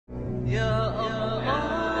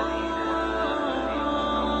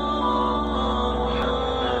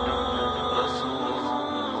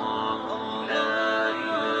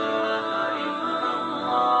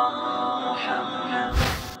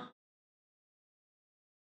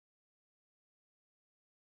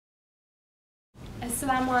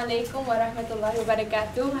Assalamu alaikum wa rahmatullahi wa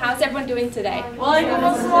barakatuh. How's everyone doing today?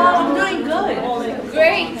 I'm doing good.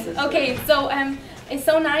 Great. Okay, so it's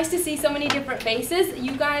so nice to see so many different faces.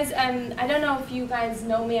 You guys, I don't know if you guys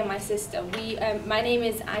know me and my sister. My name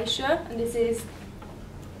is Aishah, and this is.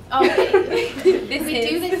 Okay. We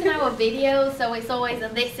do this in our videos, so it's always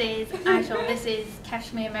this is Aishah, this is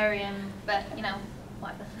Kashmir, Maryam, but you know,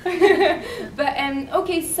 whatever. But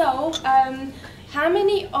okay, so how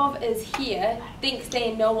many of us here thinks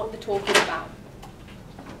they know what the talk is about?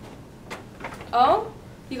 Oh,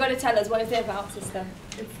 you got to tell us, what is it about, sister?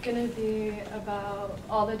 It's going to be about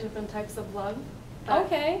all the different types of love.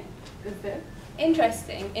 Okay. Is there?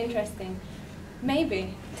 Interesting, interesting.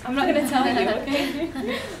 Maybe. I'm not going to tell you,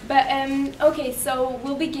 okay? But, okay, so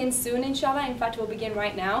we'll begin soon, inshallah. In fact, we'll begin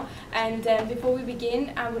right now. And before we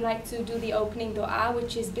begin, I would like to do the opening dua,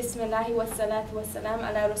 which is Bismillahi wa salatu wa salam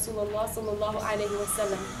ala Rasulullah sallallahu alayhi wa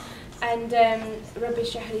sallam. And Rabbi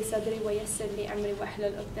Shahri Sadri wa Yassir li Amri wa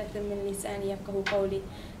Ahlal Uqdatan min Lisani yafqahu qawli.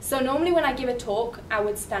 So normally when I give a talk, I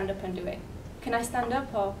would stand up and do it. Can I stand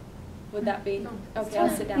up, or would that be? No. Okay, I'll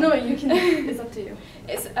sit down. No, you can. It's up to you.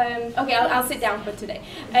 It's okay. I'll sit down for today.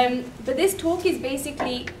 But this talk is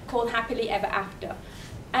basically called Happily Ever After,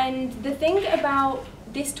 and the thing about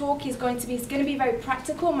this talk is going to be very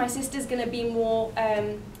practical. My sister's going to be more.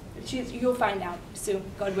 You'll find out soon,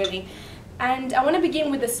 God willing. And I want to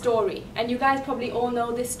begin with a story, and you guys probably all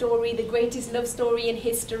know this story, the greatest love story in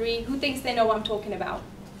history. Who thinks they know what I'm talking about?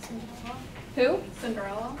 Cinderella. Who?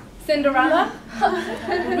 Cinderella. Cinderella?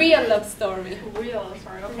 Real love story. Real,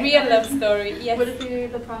 sorry. Okay. Real love story, yes. Would it be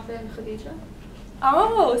the Prophet and Khadija?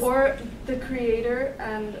 Oh! Or the Creator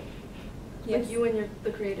and Yes. like you and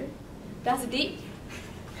the Creator? That's deep.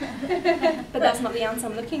 But that's not the answer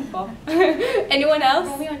I'm looking for. Anyone else?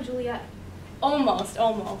 Romeo and Juliet. Almost,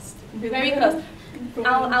 almost. Very close.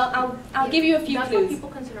 I'll give you a few That's clues. what people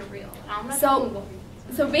consider real. I'm not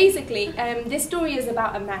So basically, this story is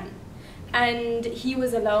about a man, and he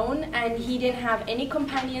was alone, and he didn't have any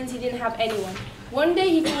companions, he didn't have anyone. One day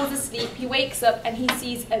he falls asleep, he wakes up, and he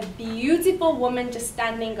sees a beautiful woman just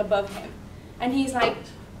standing above him. And he's like,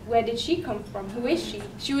 where did she come from? Who is she?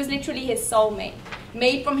 She was literally his soulmate,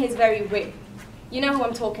 made from his very rib. You know who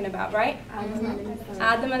I'm talking about, right?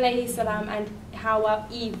 Adam alayhi salam and Hawa,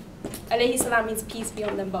 Eve alayhi salam, means peace be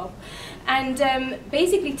on them both. And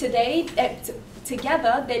basically today,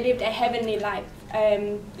 together, they lived a heavenly life,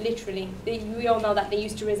 literally. We all know that they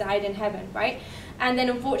used to reside in heaven, right? And then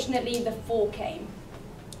unfortunately the fall came.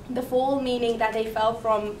 The fall meaning that they fell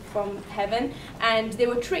from heaven, and they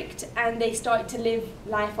were tricked, and they started to live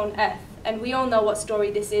life on earth. And we all know what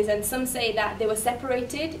story this is, and some say that they were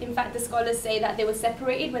separated. In fact, the scholars say that they were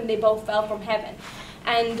separated when they both fell from heaven.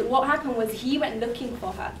 And what happened was he went looking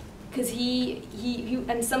for her, because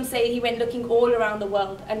and some say he went looking all around the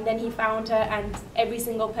world, and then he found her. And every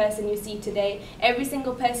single person you see today, every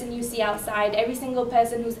single person you see outside, every single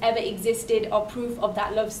person who's ever existed are proof of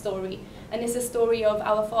that love story. And it's a story of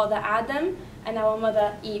our father Adam and our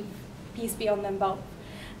mother Eve, peace be on them both.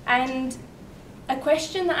 And a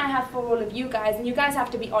question that I have for all of you guys, and you guys have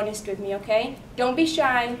to be honest with me, okay? Don't be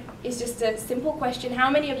shy. It's just a simple question. How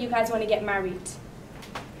many of you guys want to get married?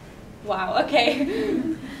 Wow, okay.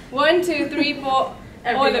 1, 2, 3, 4,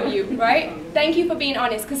 all of you, right? Thank you for being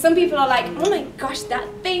honest, because some people are like, oh my gosh, that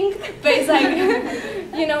thing. But it's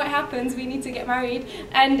like, you know, it happens. We need to get married.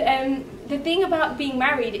 And the thing about being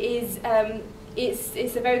married is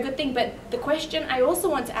it's a very good thing. But the question I also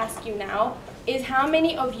want to ask you now is, how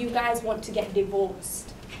many of you guys want to get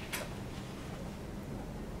divorced?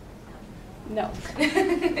 No.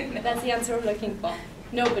 That's the answer I'm looking for.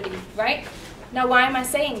 Nobody, right? Now, why am I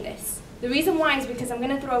saying this? The reason why is because I'm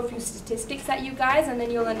going to throw a few statistics at you guys, and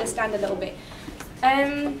then you'll understand a little bit.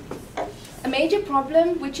 A major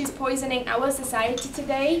problem which is poisoning our society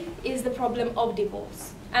today is the problem of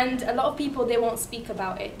divorce. And a lot of people, they won't speak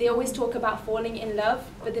about it. They always talk about falling in love,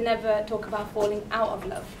 but they never talk about falling out of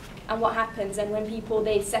love. And what happens, and when people,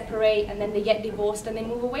 they separate and then they get divorced and they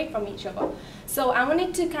move away from each other. So I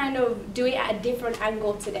wanted to kind of do it at a different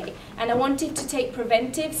angle today, and I wanted to take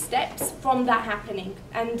preventive steps from that happening.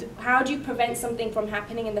 And how do you prevent something from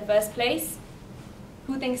happening in the first place?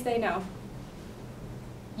 Who thinks they know?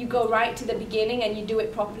 You go right to the beginning and you do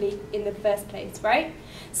it properly in the first place, right?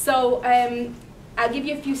 So I'll give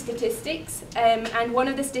you a few statistics, and one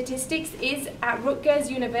of the statistics is at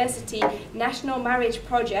Rutgers University National Marriage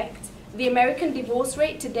Project, the American divorce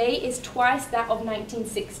rate today is twice that of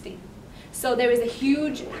 1960. So there is a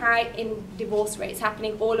huge high in divorce rates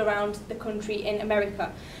happening all around the country in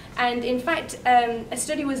America. And in fact, a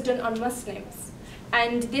study was done on Muslims.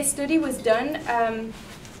 And this study was done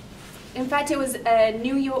In fact, it was a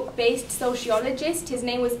New York-based sociologist. His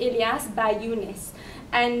name was Ilyas Bayunis.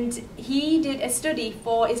 And he did a study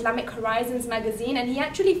for Islamic Horizons magazine, and he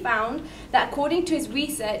actually found that according to his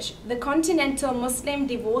research, the continental Muslim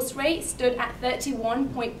divorce rate stood at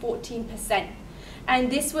 31.14%.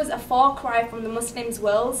 And this was a far cry from the Muslims'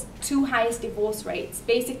 world's two highest divorce rates,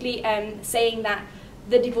 basically saying that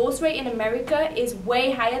the divorce rate in America is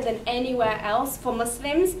way higher than anywhere else for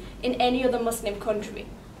Muslims in any other Muslim country.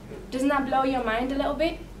 Doesn't that blow your mind a little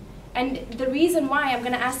bit? And the reason why I'm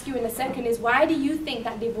going to ask you in a second is, why do you think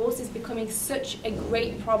that divorce is becoming such a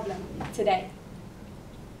great problem today?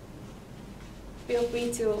 Feel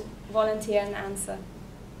free to volunteer and answer.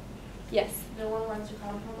 Yes? No one wants to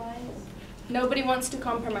compromise? Nobody wants to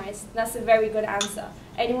compromise. That's a very good answer.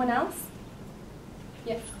 Anyone else?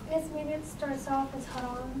 Yes? I guess maybe it starts off as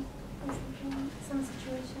haram or something, some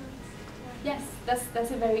situations. Yes, that's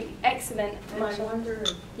a very excellent And I answer. wonder,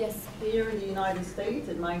 Yes. here in the United States,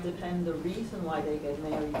 it might depend the reason why they get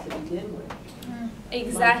married to begin with.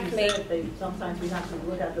 Exactly. Like you said, sometimes we have to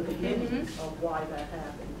look at the beginning of why that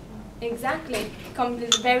happened. Exactly.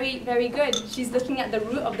 Very, very good. She's looking at the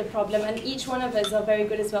root of the problem, and each one of us are very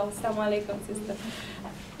good as well. Assalamu alaikum, sister.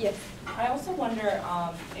 Yes. I also wonder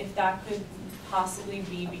if that could possibly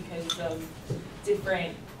be because of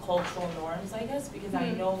different cultural norms, I guess, because I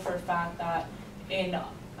know for a fact that in,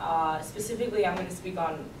 specifically I'm going to speak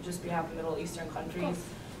on just behalf of Middle Eastern countries,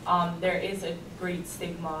 there is a great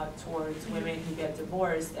stigma towards women who get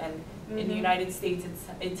divorced, and in the United States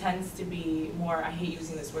it tends to be more, I hate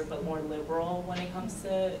using this word, but more liberal when it comes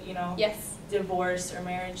to, you know, Yes. divorce or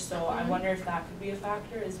marriage, so I wonder if that could be a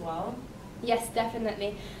factor as well. Yes,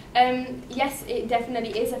 definitely. Yes, it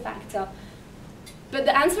definitely is a factor. But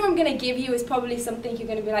the answer I'm going to give you is probably something you're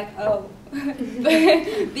going to be like, oh.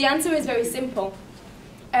 But the answer is very simple.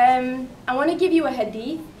 I want to give you a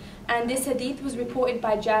hadith, and this hadith was reported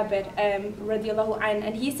by Jabir, radiallahu anh,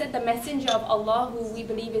 and he said the messenger of Allah, who we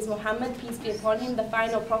believe is Muhammad, peace be upon him, the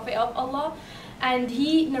final prophet of Allah, and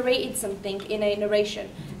he narrated something in a narration.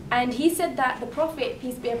 And he said that the prophet,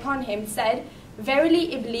 peace be upon him, said,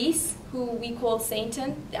 verily Iblis, who we call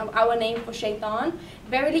Satan, our name for Shaitan,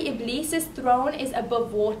 verily Iblis's throne is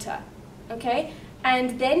above water, okay?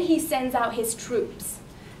 And then he sends out his troops.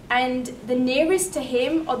 And the nearest to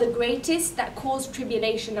him are the greatest that cause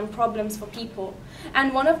tribulation and problems for people.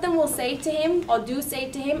 And one of them will say to him, or do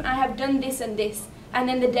say to him, I have done this and this. And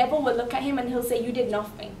then the devil will look at him and he'll say, you did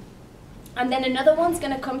nothing. And then another one's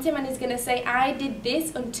going to come to him and he's going to say, I did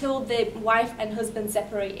this until the wife and husband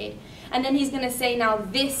separated. And then he's going to say, now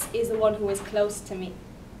this is the one who is close to me.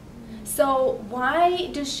 So why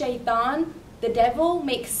does Shaitan, the devil,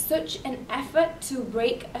 make such an effort to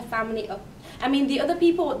break a family up? I mean, the other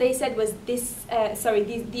people, what they said was this,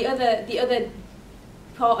 the other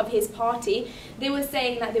part of his party, they were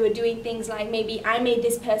saying that they were doing things like, maybe I made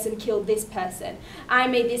this person kill this person, I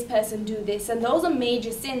made this person do this, and those are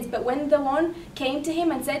major sins. But when the one came to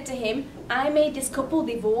him and said to him, I made this couple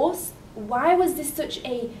divorce, why was this such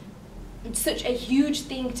a huge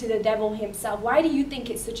thing to the devil himself? Why do you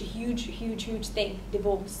think it's such a huge thing,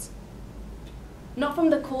 divorce? Not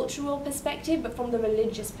from the cultural perspective, but from the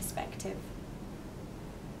religious perspective.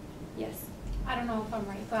 Yes. I don't know if I'm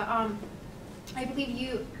right, but I believe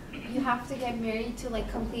you have to get married to like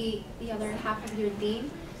complete the other half of your deen.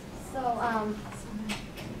 So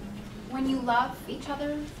when you love each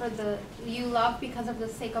other you love because of the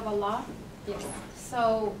sake of Allah. Yes.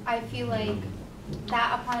 So I feel like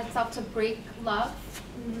that upon itself, to break love,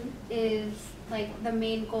 is like the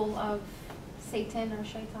main goal of Satan or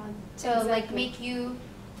Shaitan, to like make you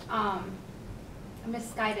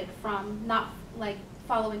misguided from not like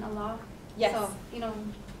following Allah. Yes. So, you know,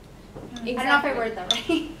 Exactly. I don't know if I worded that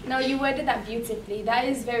right. No, you worded that beautifully. That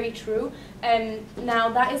is very true. Now,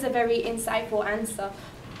 that is a very insightful answer.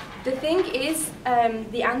 The thing is,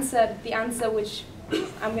 the answer which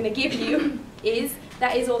I'm going to give you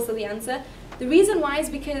that is also the answer. The reason why is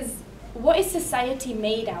because what is society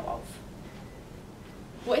made out of?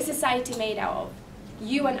 What is society made out of?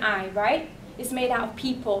 You and I, right? It's made out of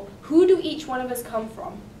people. Who do each one of us come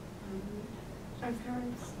from? Our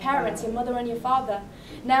parents. Parents, your mother and your father.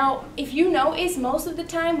 Now, if you notice, most of the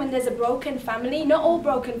time when there's a broken family, not all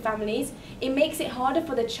broken families, it makes it harder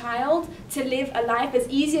for the child to live a life as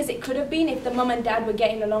easy as it could have been if the mum and dad were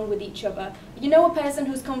getting along with each other. You know, a person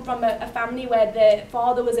who's come from a family where the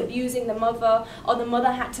father was abusing the mother, or the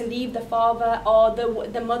mother had to leave the father, or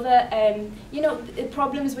the mother, you know,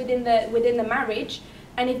 problems within the marriage.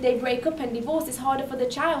 And if they break up and divorce, it's harder for the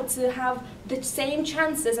child to have the same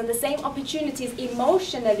chances and the same opportunities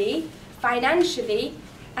emotionally, financially,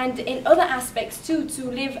 and in other aspects too, to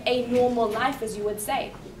live a normal life, as you would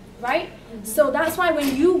say, right? So that's why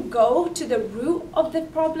when you go to the root of the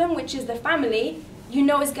problem, which is the family, you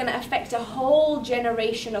know it's going to affect a whole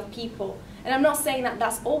generation of people. And I'm not saying that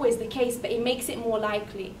that's always the case, but it makes it more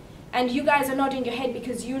likely. And you guys are nodding your head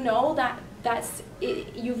because you know that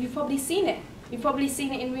you've probably seen it. You've probably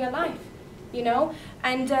seen it in real life, you know?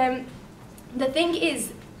 And the thing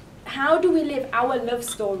is, how do we live our love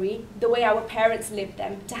story the way our parents lived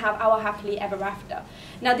them to have our happily ever after?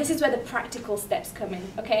 Now this is where the practical steps come in,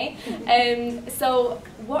 okay? So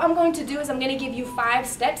what I'm going to do is I'm going to give you 5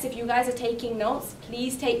 steps. If you guys are taking notes,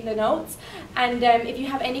 please take the notes. And if you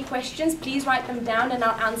have any questions, please write them down and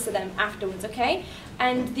I'll answer them afterwards, okay?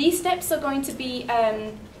 And these steps are going to be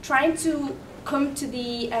trying to come to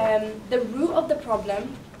the root of the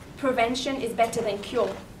problem. Prevention is better than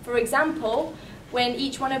cure. For example, when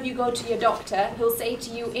each one of you go to your doctor, he'll say to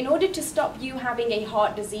you, in order to stop you having a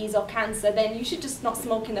heart disease or cancer, then you should just not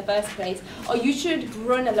smoke in the first place, or you should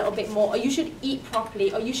run a little bit more, or you should eat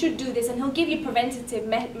properly, or you should do this, and he'll give you preventative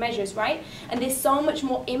measures, right? And they're so much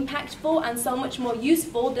more impactful and so much more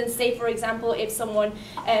useful than, say, for example, if someone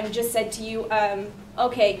just said to you,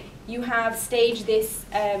 okay, you have stage this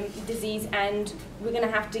disease and we're going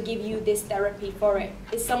to have to give you this therapy for it.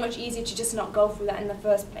 It's so much easier to just not go through that in the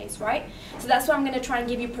first place, right? So that's why I'm going to try and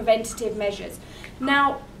give you preventative measures.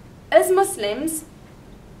 Now, as Muslims,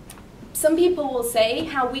 some people will say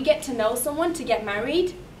how we get to know someone to get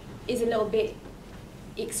married is a little bit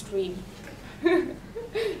extreme.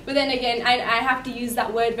 But then again, I have to use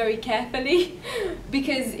that word very carefully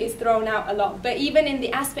because it's thrown out a lot. But even in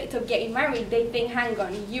the aspect of getting married, they think, hang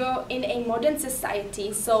on, you're in a modern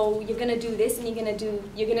society, so you're going to do this and you're going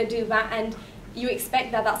to do that, and you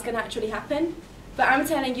expect that that's going to actually happen. But I'm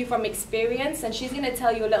telling you from experience, and she's going to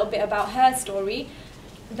tell you a little bit about her story,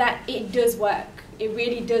 that it does work. It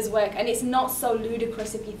really does work, and it's not so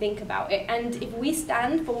ludicrous if you think about it. And if we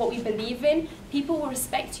stand for what we believe in, people will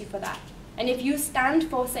respect you for that. And if you stand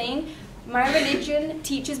for saying, my religion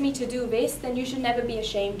teaches me to do this, then you should never be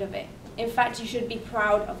ashamed of it. In fact, you should be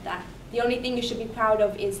proud of that. The only thing you should be proud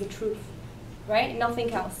of is the truth, right?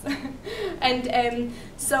 Nothing else. And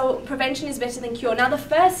so prevention is better than cure. Now the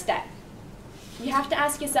first step, you have to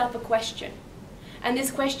ask yourself a question. And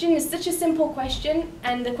this question is such a simple question,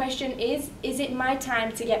 and the question is it my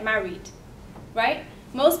time to get married, right?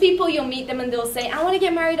 Most people, you'll meet them and they'll say, I want to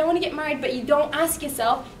get married, but you don't ask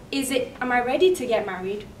yourself, am I ready to get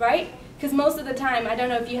married, right? Because most of the time, I don't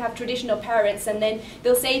know if you have traditional parents, and then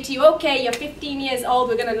they'll say to you, okay, you're 15 years old,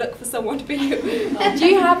 we're going to look for someone for you. Do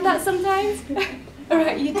you have that sometimes? All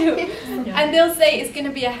right, you do. And they'll say it's going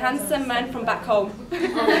to be a handsome man from back home.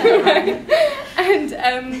 Right?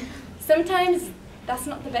 And sometimes that's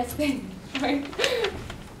not the best thing, right?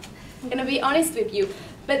 I'm going to be honest with you.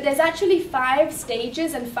 But there's actually 5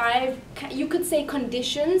 stages and 5, you could say,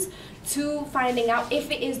 conditions to finding out if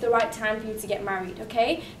it is the right time for you to get married,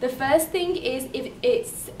 okay? The first thing is if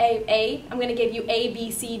it's I'm going to give you A,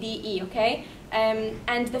 B, C, D, E, okay?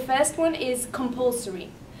 And the first one is compulsory.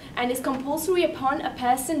 And it's compulsory upon a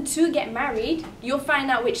person to get married. You'll find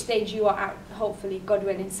out which stage you are at, hopefully, God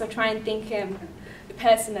willing. So try and think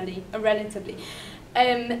personally and relatively.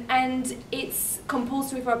 And it's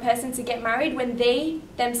compulsory for a person to get married when they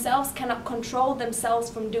themselves cannot control themselves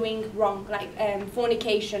from doing wrong, like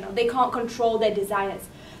fornication, or they can't control their desires.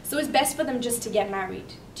 So it's best for them just to get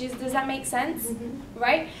married. Does that make sense? Mm-hmm.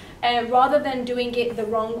 Right? Rather than doing it the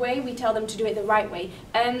wrong way, we tell them to do it the right way.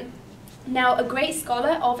 Now, a great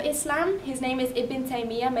scholar of Islam, his name is Ibn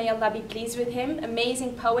Taymiyyah, may Allah be pleased with him,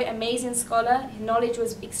 amazing poet, amazing scholar, his knowledge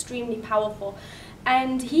was extremely powerful.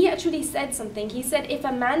 And he actually said something. He said, if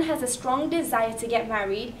a man has a strong desire to get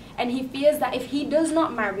married, and he fears that if he does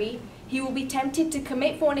not marry, he will be tempted to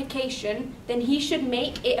commit fornication, then he should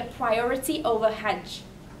make it a priority over Hajj.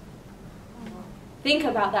 Think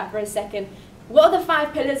about that for a second. What are the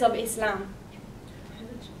 5 pillars of Islam?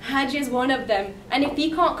 Hajj is one of them. And if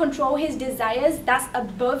he can't control his desires, that's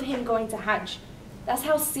above him going to Hajj. That's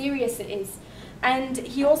how serious it is. And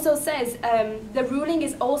he also says the ruling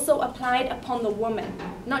is also applied upon the woman,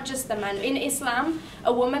 not just the man. In Islam,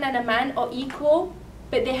 a woman and a man are equal,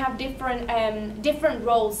 but they have different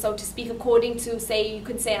roles, so to speak, according to, say, you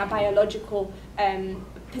could say, our biological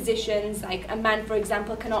positions. Like a man, for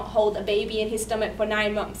example, cannot hold a baby in his stomach for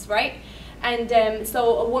 9 months, right? And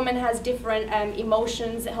so a woman has different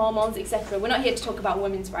emotions, hormones, etc. We're not here to talk about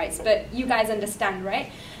women's rights, but you guys understand,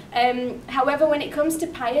 right? However, when it comes to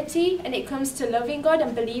piety and it comes to loving God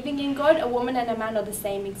and believing in God, a woman and a man are the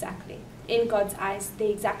same exactly. In God's eyes, they're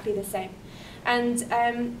exactly the same. And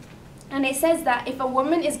And it says that if a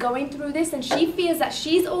woman is going through this and she feels that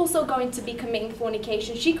she's also going to be committing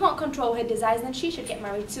fornication, she can't control her desires, then she should get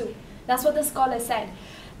married too. That's what the scholar said.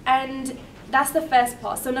 And that's the first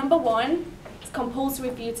part. So number one, it's compulsory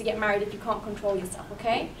for you to get married if you can't control yourself,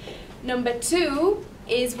 okay? Number two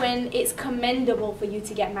is when it's commendable for you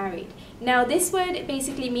to get married. Now this word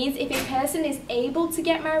basically means if a person is able to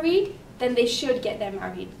get married, then they should get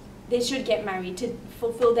married. They should get married to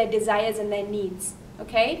fulfill their desires and their needs,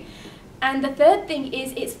 okay? And the third thing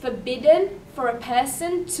is it's forbidden for a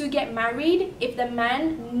person to get married if the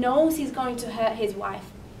man knows he's going to hurt his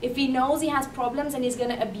wife. If he knows he has problems and he's going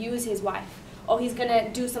to abuse his wife, or he's going to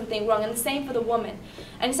do something wrong. And the same for the woman.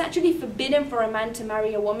 And it's actually forbidden for a man to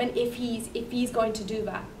marry a woman if he's going to do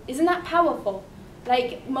that. Isn't that powerful?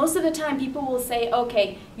 Like, most of the time people will say,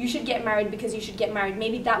 okay, you should get married because you should get married.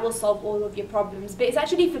 Maybe that will solve all of your problems. But it's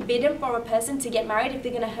actually forbidden for a person to get married if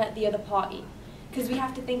they're going to hurt the other party. Because we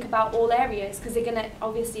have to think about all areas, because they're going to,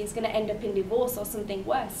 obviously it's going to end up in divorce or something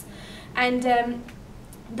worse. And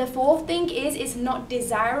the fourth thing is it's not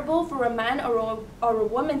desirable for a man or a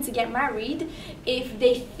woman to get married if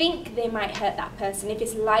they think they might hurt that person, if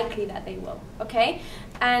it's likely that they will, okay?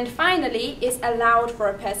 And finally, it's allowed for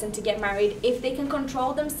a person to get married if they can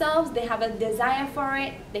control themselves, they have a desire for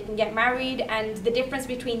it, they can get married. And the difference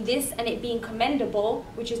between this and it being commendable,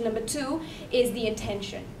 which is number two, is the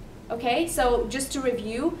intention, okay? So just to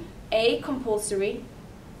review, A, compulsory,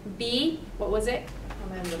 B, what was it?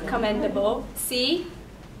 Commendable. C,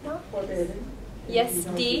 Forbidden. yes,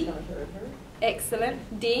 D,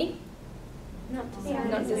 excellent. D, Not desired.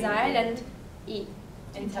 not desired. And E,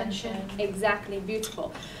 Intention. exactly,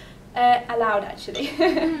 beautiful. Allowed, actually.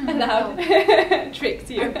 Allowed. Tricked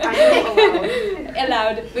you. I know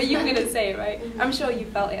Allowed, but you were going to say it, right? I'm sure you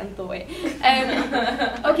felt it and thought it.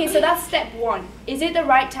 Okay, so that's step one. Is it the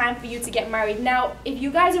right time for you to get married? Now, if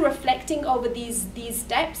you guys are reflecting over these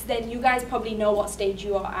steps, then you guys probably know what stage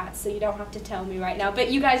you are at, so you don't have to tell me right now, but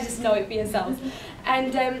you guys just know it for yourselves.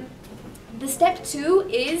 And the step two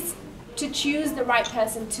is to choose the right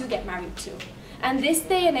person to get married to. And this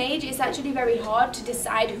day and age, it's actually very hard to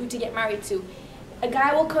decide who to get married to. A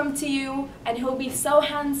guy will come to you and he'll be so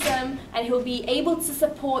handsome and he'll be able to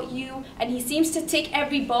support you and he seems to tick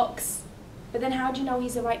every box. But then how do you know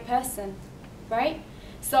he's the right person, right?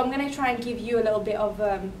 So I'm going to try and give you a little bit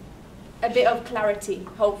of clarity,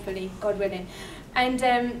 hopefully, God willing. And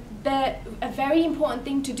a very important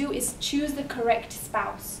thing to do is choose the correct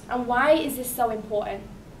spouse. And why is this so important?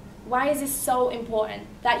 Why is this so important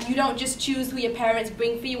that you don't just choose who your parents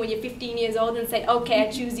bring for you when you're 15 years old and say, okay,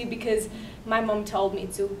 I choose you because my mom told me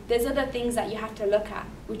to? There's other things that you have to look at,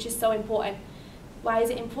 which is so important. Why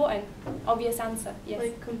is it important? Obvious answer, yes.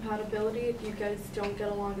 Like compatibility, if you guys don't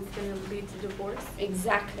get along, it's going to lead to divorce.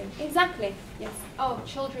 Exactly, exactly, yes. Oh,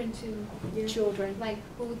 children too. Yeah. Children, Like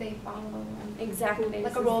who they follow. And exactly.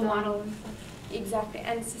 like a role model and stuff. Exactly.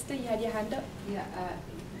 And sister, you had your hand up? Yeah,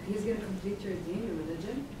 he's going to complete your deen, your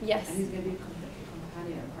religion. Yes. And he's going to be a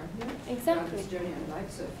companion and partner. Exactly. Throughout this journey in life.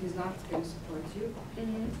 So if he's not going to support you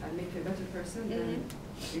and make you a better person, then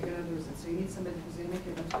you're going to lose it. So you need somebody who's going to make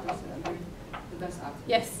you a better person and bring the best out of you.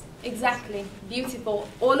 Yes, exactly. Beautiful.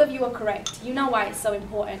 All of you are correct. You know why it's so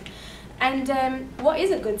important. And what is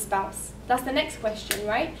a good spouse? That's the next question,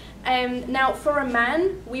 right? Now, for a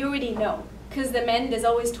man, we already know. Because the men, there's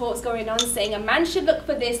always talks going on saying a man should look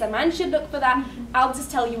for this, a man should look for that. I'll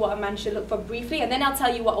just tell you what a man should look for briefly, and then I'll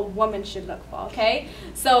tell you what a woman should look for, okay?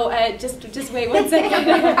 So just wait 1 second.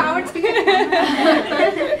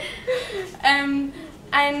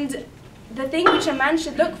 And the thing which a man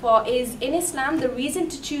should look for is, in Islam, the reason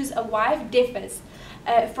to choose a wife differs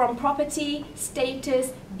from property,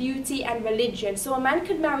 status, beauty, and religion. So a man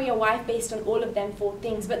could marry a wife based on all of them four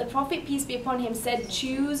things, but the Prophet, peace be upon him, said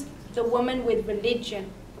choose the woman with religion.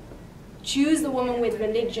 Choose the woman with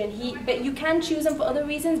religion. But you can choose them for other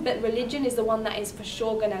reasons, but religion is the one that is for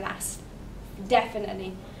sure going to last.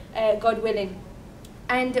 Definitely. God willing.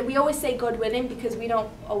 And we always say God willing because we don't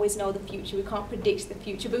always know the future. We can't predict the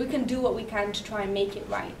future, but we can do what we can to try and make it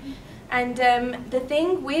right. And the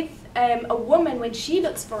thing with a woman when she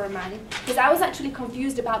looks for a man, because I was actually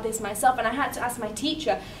confused about this myself, and I had to ask my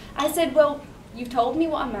teacher. I said, well, you've told me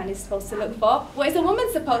what a man is supposed to look for. What is a woman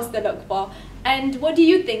supposed to look for? And what do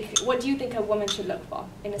you think? What do you think a woman should look for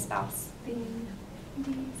in a spouse?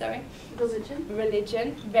 Sorry? Religion.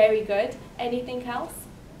 Religion. Very good. Anything else?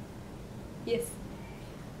 Yes.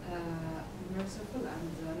 Merciful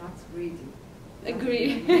and not greedy.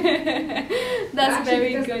 Agree. That's Actually, very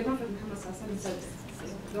because good. The Prophet Muhammad said,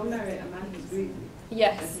 don't marry a man who's greedy.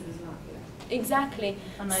 Yes. That he does not, yeah. Exactly.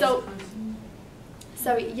 A nice So, person.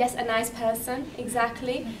 So yes, a nice person,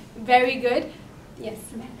 exactly. Very good. Yes.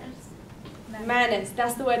 Manners,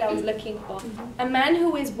 that's the word I was looking for. A man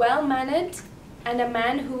who is well-mannered and a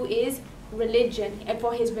man who is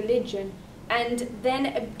for his religion. And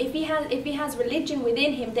then if he has religion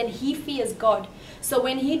within him, then he fears God. So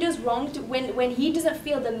when he does wrong, when he doesn't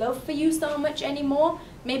feel the love for you so much anymore,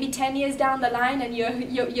 maybe 10 years down the line, and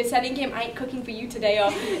you're telling him, I ain't cooking for you today,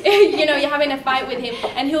 or you know, you're having a fight with him,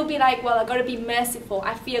 and he'll be like, well, I gotta be merciful.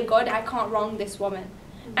 I fear God. I can't wrong this woman.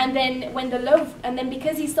 And then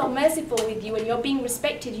because he's so merciful with you and you're being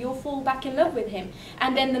respected, you'll fall back in love with him.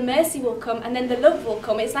 And then the mercy will come, and then the love will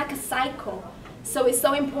come. It's like a cycle. So it's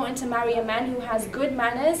so important to marry a man who has good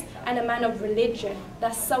manners and a man of religion.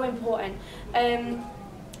 That's so important.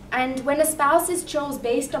 And when a spouse is chosen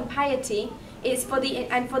based on piety, it's for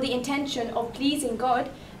the intention of pleasing God.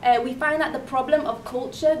 We find that the problem of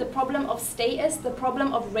culture, the problem of status, the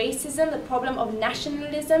problem of racism, the problem of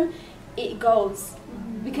nationalism, it goes.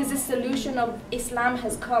 Because the solution of Islam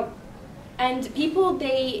has come. And people,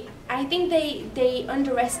 I think they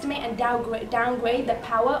underestimate and downgrade the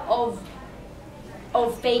power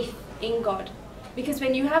of faith in God. Because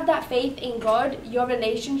when you have that faith in God, your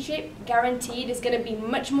relationship, guaranteed, is going to be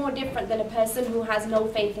much more different than a person who has no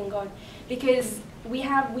faith in God. Because we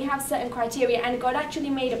have certain criteria, and God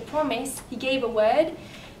actually made a promise. He gave a word.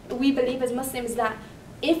 We believe as Muslims that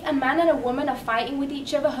if a man and a woman are fighting with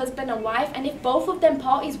each other, husband and wife, and if both of them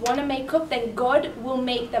parties want to make up, then God will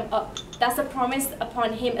make them up. That's a promise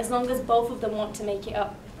upon him. As long as both of them want to make it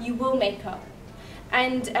up, you will make up.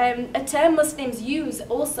 And a term Muslims use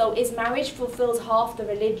also is marriage fulfills half the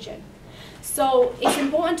religion. So it's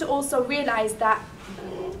important to also realize that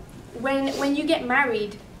when you get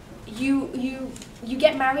married, you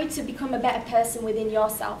get married to become a better person within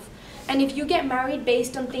yourself. And if you get married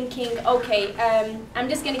based on thinking, okay, I'm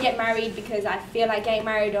just going to get married because I feel like getting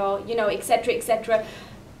married, or, you know, etc., etc.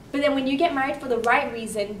 But then when you get married for the right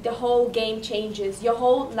reason, the whole game changes. Your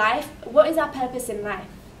whole life, what is our purpose in life?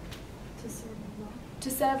 To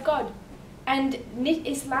serve God. And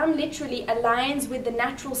Islam literally aligns with the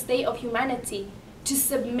natural state of humanity to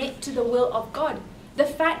submit to the will of God. In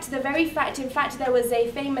fact, there was a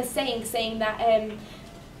famous saying that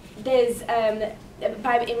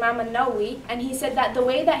by Imam al-Nawawi, and he said that the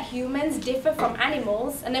way that humans differ from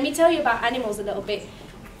animals, and let me tell you about animals a little bit.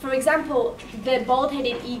 For example, the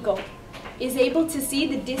bald-headed eagle is able to see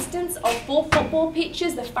the distance of 4 football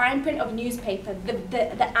pitches, the fine print of newspaper,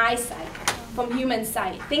 the eyesight from human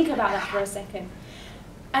sight. Think about that for a second.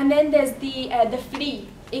 And then there's the flea.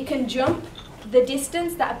 It can jump the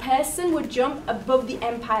distance that a person would jump above the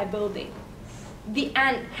Empire Building. The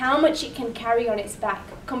ant, how much it can carry on its back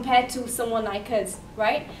compared to someone like us,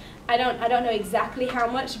 right? I don't know exactly how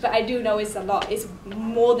much, but I do know it's a lot. It's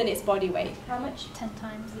more than its body weight. How much? 10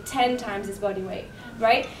 times. 10 times its body weight,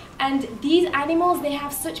 right? And these animals, they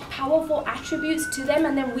have such powerful attributes to them,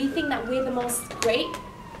 and then we think that we're the most great.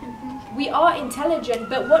 We are intelligent,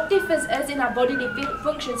 but what differs us in our bodily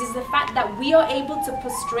functions is the fact that we are able to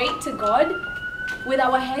prostrate to God with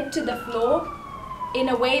our head to the floor in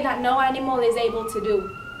a way that no animal is able to do.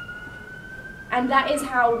 And that is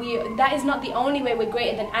not the only way we're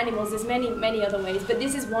greater than animals. There's many other ways, but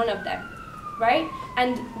this is one of them, right?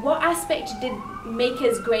 And what aspect did make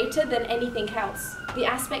us greater than anything else? The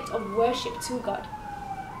aspect of worship to God.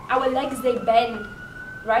 Our legs, they bend,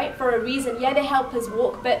 right, for a reason. Yeah, they help us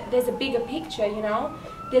walk, but there's a bigger picture, you know?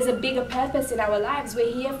 There's a bigger purpose in our lives.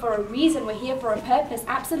 We're here for a reason, we're here for a purpose.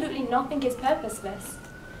 Absolutely nothing is purposeless.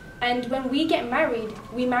 And when we get married,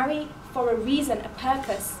 we marry for a reason, a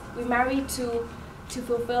purpose. We marry to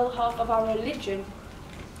fulfill half of our religion.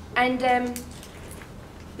 And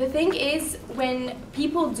the thing is, when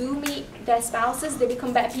people do meet their spouses, they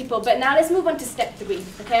become better people. But now let's move on to step 3.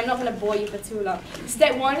 Okay, I'm not going to bore you for too long.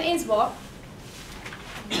 Step 1 is what?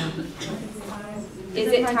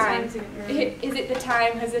 Is it time? Is it the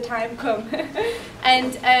time? Has the time come?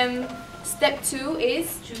 And step 2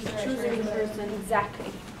 is choosing the person.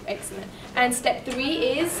 Exactly. Excellent. And step 3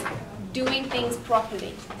 is doing things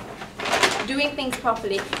properly. Doing things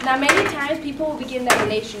properly. Now, many times people will begin their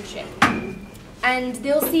relationship and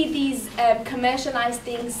they'll see these commercialized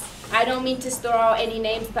things. I don't mean to throw out any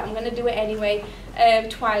names, but I'm going to do it anyway.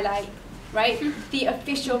 Twilight, right? The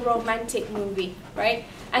official romantic movie, right?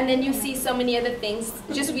 And then you see so many other things.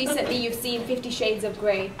 Just recently, you've seen 50 Shades of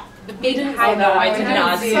Grey. The big high. Oh, no, I did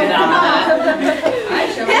not see that.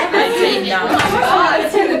 I did not.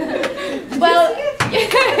 Well,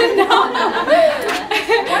 no.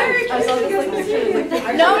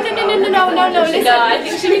 Listen. No, I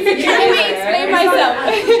think she needs to Let me explain myself.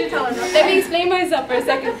 Let me explain myself for a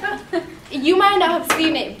second. You might not have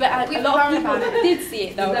seen it, but a We've lot heard of people about it. did see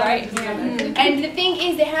it though, right? And the thing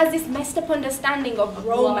is, it has this messed up understanding of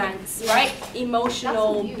romance, right?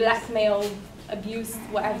 Emotional, blackmail, abuse,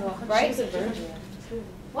 whatever, right? She's a virgin.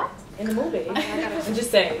 What? In the movie. I'm just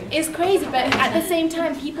saying. It's crazy, but at the same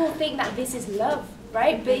time, people think that this is love,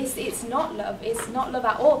 right? But it's not love. It's not love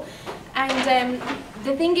at all. And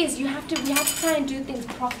the thing is, we have to try and do things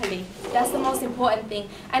properly. That's the most important thing.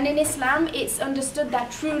 And in Islam, it's understood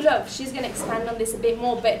that true love, she's going to expand on this a bit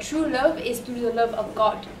more, but true love is through the love of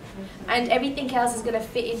God. And everything else is going to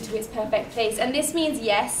fit into its perfect place. And this means,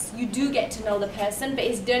 yes, you do get to know the person, but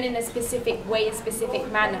it's done in a specific way, a specific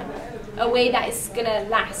manner. A way that is going to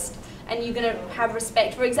last. And you're going to have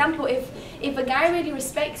respect. For example, if a guy really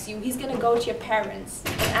respects you, he's going to go to your parents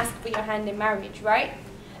and ask for your hand in marriage, right?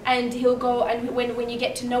 And he'll go, and when you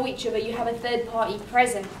get to know each other, you have a third party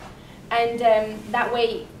present. And that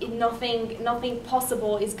way, nothing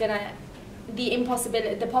possible is going to,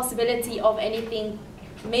 the possibility of anything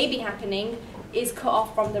maybe happening is cut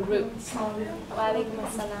off from the root.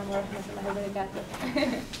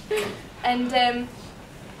 And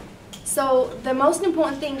so the most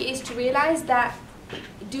important thing is to realize that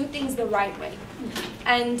do things the right way.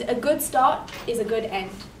 And a good start is a good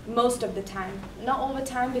end, most of the time. Not all the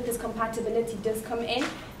time, because compatibility does come in,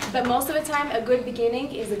 but most of the time a good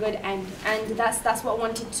beginning is a good end. And that's what I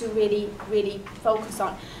wanted to really focus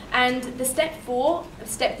on. And the step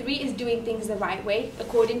 3 is doing things the right way,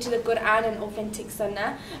 according to the Quran and authentic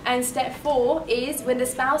Sunnah. And step 4 is when the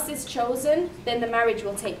spouse is chosen, then the marriage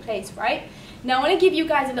will take place, right? Now I want to give you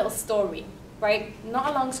guys a little story, right? Not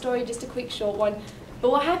a long story, just a quick short one.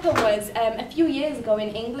 But what happened was, a few years ago in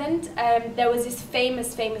England, there was this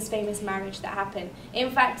famous marriage that happened.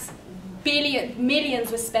 In fact,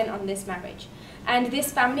 millions were spent on this marriage. And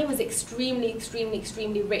this family was extremely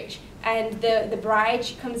rich. And the bride,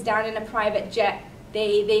 she comes down in a private jet.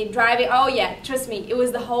 They drive it, oh yeah, trust me, it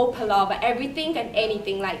was the whole palaver, everything and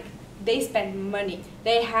anything. Like, they spent money,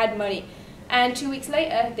 they had money. And 2 weeks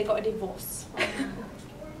later, they got a divorce.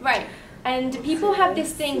 Right. And people have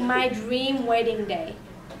this thing, my dream wedding day.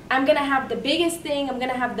 I'm going to have the biggest thing, I'm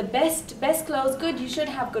going to have the best clothes. Good, you should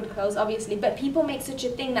have good clothes, obviously. But people make such a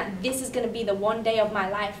thing that this is going to be the one day of my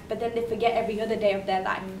life. But then they forget every other day of their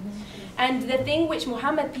life. And the thing which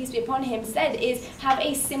Muhammad, peace be upon him, said is have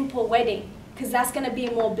a simple wedding. Because that's going to be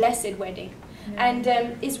a more blessed wedding. And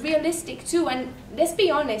it's realistic too. And let's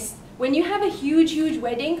be honest. When you have a huge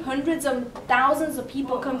wedding, hundreds of thousands of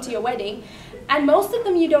people come to your wedding, and most of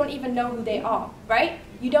them you don't even know who they are, right?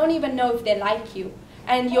 You don't even know if they like you.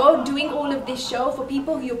 And you're doing all of this show for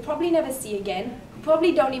people who you'll probably never see again,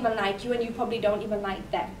 probably don't even like you, and you probably don't even like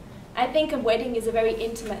them. I think a wedding is a very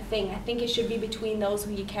intimate thing. I think it should be between those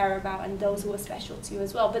who you care about and those who are special to you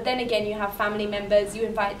as well. But then again, you have family members, you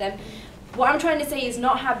invite them. What I'm trying to say is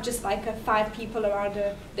not have just like 5 people around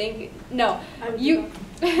a thing. No, you.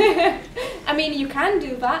 I mean, you can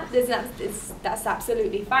do that. That's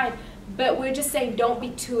absolutely fine. But we're just saying don't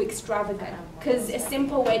be too extravagant, because a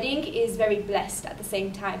simple wedding is very blessed at the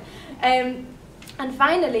same time. And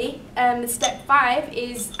finally, step 5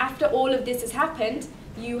 is after all of this has happened,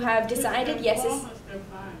 you have decided yes.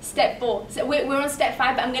 Step 4. So we're on step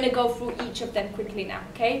 5, but I'm going to go through each of them quickly now.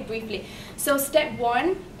 Okay, briefly. So step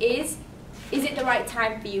 1 is it the right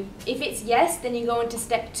time for you? If it's yes, then you go into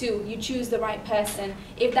step 2. You choose the right person.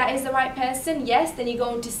 If that is the right person, yes, then you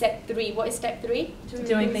go into step 3. What is step 3?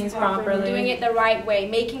 Doing things properly. Doing it the right way.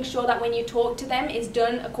 Making sure that when you talk to them, it's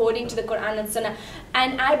done according to the Quran and Sunnah.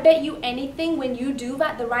 And I bet you anything, when you do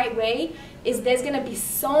that the right way, there's going to be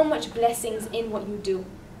so much blessings in what you do.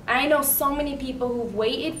 I know so many people who've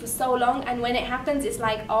waited for so long, and when it happens, it's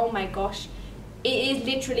like, oh my gosh. It is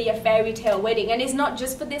literally a fairy tale wedding, and it's not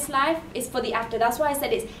just for this life, it's for the after. That's why I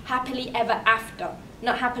said it's happily ever after,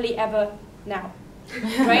 not happily ever now,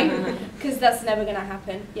 right? Because that's never going to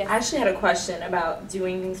happen. Yes. I actually had a question about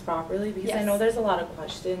doing things properly, because I know there's a lot of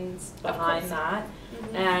questions behind that.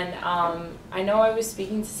 And I know I was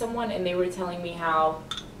speaking to someone, and they were telling me how,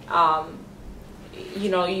 you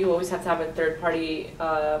know, you always have to have a third party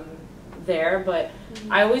there, but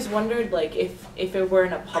I always wondered, like, if it were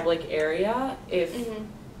in a public area,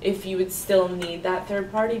 if you would still need that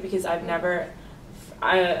third party, because I've never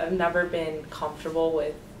been comfortable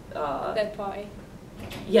with third party.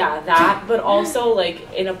 Yeah, that, but also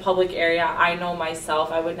like in a public area, I know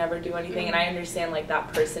myself, I would never do anything, and I understand like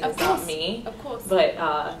that person is not me. Of course. But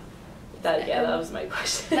That was my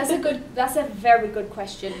question. That's a very good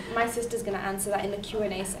question. My sister's gonna answer that in the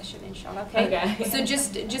Q&A session, inshallah. Okay. So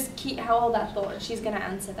just hold that thought. She's gonna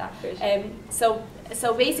answer that.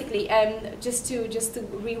 So basically, just to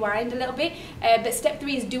rewind a little bit. But step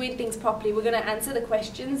 3 is doing things properly. We're gonna answer the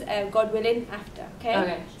questions, God willing, after.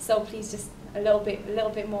 Okay. So please just a little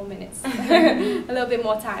bit more minutes, a little bit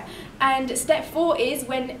more time. And step 4 is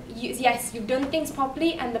when you've done things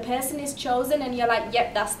properly and the person is chosen and you're like,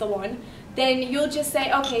 yep, that's the one. Then you'll just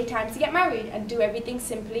say, okay, time to get married, and do everything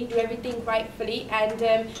simply, do everything rightfully,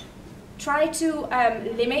 and try to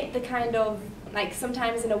limit the kind of, like,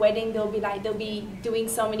 sometimes in a wedding they'll be doing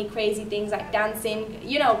so many crazy things like dancing,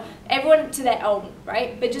 you know, everyone to their own,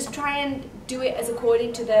 right? But just try and do it as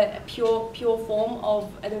according to the pure form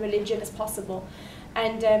of the religion as possible.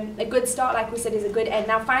 And a good start, like we said, is a good end.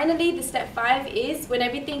 Now finally, the step 5 is when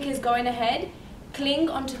everything is going ahead, cling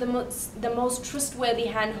onto the most trustworthy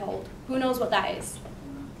handhold. Who knows what that is?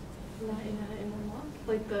 La ilaha illallah,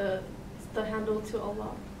 like the handle to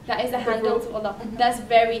Allah. That is the handle to Allah. That's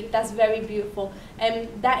very beautiful.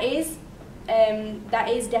 That is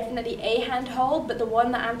definitely a handhold, but the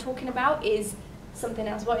one that I'm talking about is something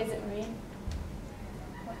else. What is it, Maryam?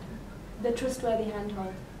 The trustworthy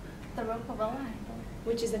handhold. The rope of Allah.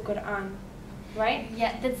 Which is the Quran, right?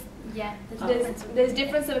 There's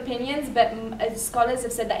difference of opinions, but scholars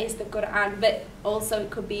have said that it's the Quran, but also it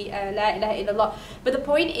could be La ilaha illallah. But the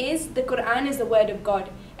point is, the Quran is the word of God.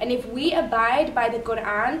 And if we abide by the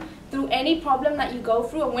Quran through any problem that you go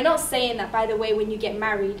through, and we're not saying that, by the way, when you get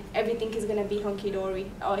married, everything is going to be hunky-dory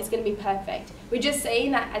or it's going to be perfect. We're just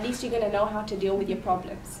saying that at least you're going to know how to deal with your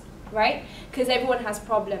problems, right? Because everyone has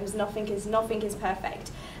problems. Nothing is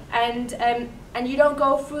perfect. And you don't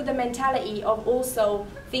go through the mentality of also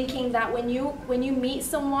thinking that when you meet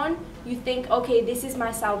someone, you think, okay, this is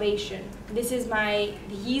my salvation. This is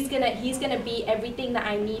he's gonna be everything that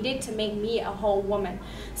I needed to make me a whole woman.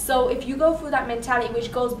 So if you go through that mentality,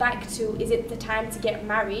 which goes back to, is it the time to get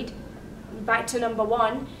married? Back to number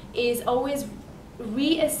 1, is always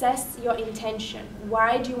reassess your intention.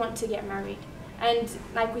 Why do you want to get married? And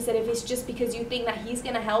like we said, if it's just because you think that he's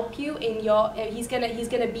gonna help you in your, he's gonna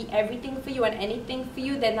be everything for you and anything for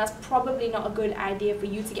you, then that's probably not a good idea for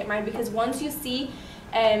you to get married. Because once you see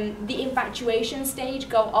the infatuation stage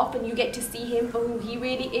go off and you get to see him for who he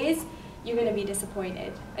really is, you're gonna be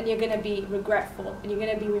disappointed and you're gonna be regretful and you're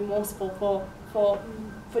gonna be remorseful for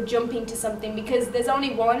jumping to something, because there's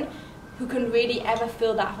only one who can really ever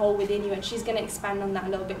fill that hole within you, and she's gonna expand on that a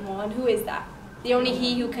little bit more. And who is that? The only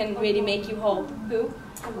He who can really make you whole. Who?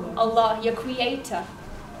 Allah, your Creator.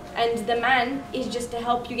 And the man is just to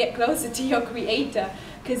help you get closer to your Creator,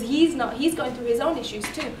 because he's going through his own issues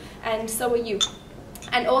too, and so are you.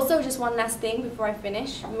 And also, just one last thing before I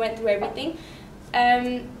finish, we went through everything.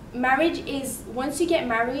 Marriage is, once you get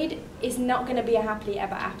married, it's not going to be a happily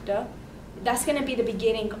ever after. That's going to be the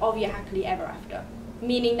beginning of your happily ever after,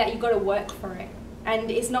 meaning that you've got to work for it. And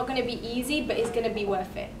it's not going to be easy, but it's going to be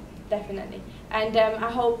worth it. Definitely. And I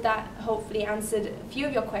hope that hopefully answered a few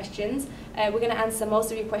of your questions. We're going to answer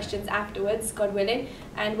most of your questions afterwards, God willing.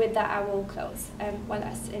 And with that, I will close.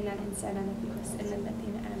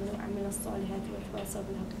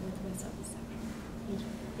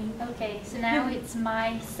 Okay, so now it's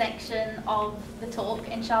my section of the talk,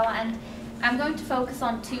 inshallah, and I'm going to focus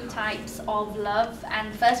on 2 types of love.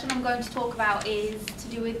 And the first one I'm going to talk about is to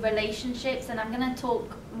do with relationships, and I'm going to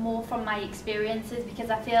talk more from my experiences, because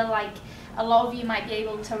I feel like a lot of you might be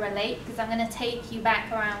able to relate, because I'm going to take you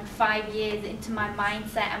back around 5 years into my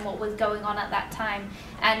mindset and what was going on at that time.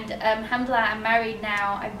 And alhamdulillah, I'm married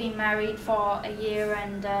now. I've been married for a year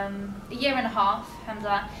and a half,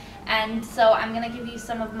 alhamdulillah. And so I'm going to give you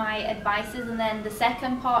some of my advices, and then the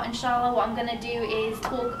second part, inshallah, what I'm going to do is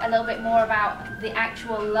talk a little bit more about the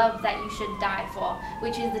actual love that you should die for,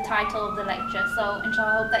 which is the title of the lecture. So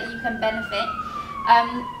inshallah, I hope that you can benefit.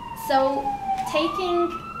 So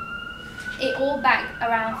taking it all back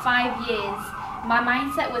around 5 years, my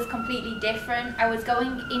mindset was completely different. I was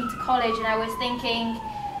going into college and I was thinking,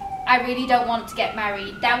 I really don't want to get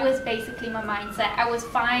married. That was basically my mindset. I was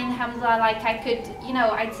fine, alhamdulillah, like I could,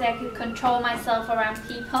 I'd say I could control myself around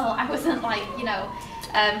people. I wasn't like,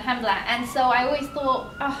 alhamdulillah. And so I always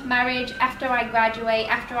thought, oh, marriage, after I graduate,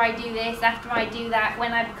 after I do this, after I do that,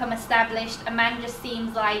 when I become established, a man just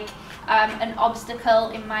seems like an obstacle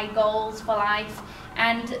in my goals for life.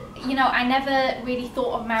 And I never really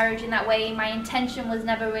thought of marriage in that way. My intention was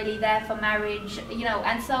never really there for marriage,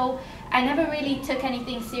 and so I never really took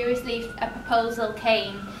anything seriously if a proposal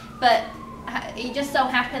came. But it just so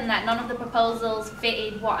happened that none of the proposals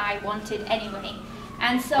fitted what I wanted anyway.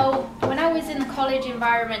 And so when I was in the college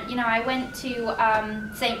environment, you know, I went to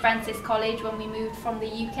St. Francis College when we moved from the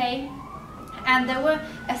UK. And there were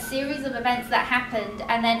a series of events that happened,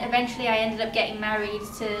 and then eventually I ended up getting married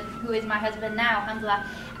to who is my husband now, alhamdulillah.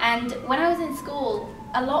 And when I was in school,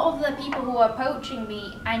 a lot of the people who were approaching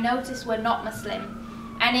me, I noticed were not Muslim.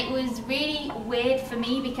 And it was really weird for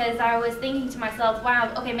me because I was thinking to myself,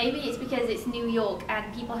 wow, okay, maybe it's because it's New York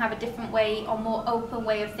and people have a different way or more open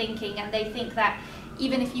way of thinking, and they think that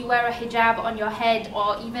even if you wear a hijab on your head,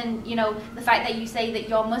 or even, you know, the fact that you say that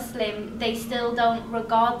you're Muslim, they still don't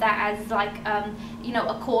regard that as like, you know,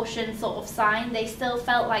 a caution sort of sign. They still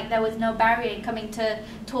felt like there was no barrier in coming to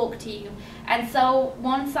talk to you. And so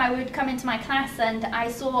once I would come into my class and I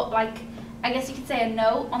saw, like, I guess you could say a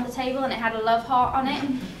note on the table and it had a love heart on it.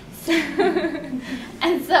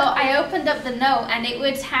 And so I opened up the note and it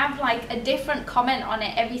would have like a different comment on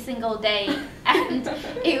it every single day, and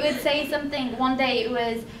it would say something. One day it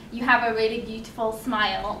was, "You have a really beautiful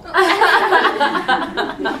smile." And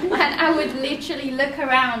I would literally look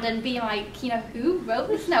around and be like, you know, who wrote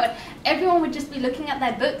this note? Everyone would just be looking at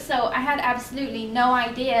their book, so I had absolutely no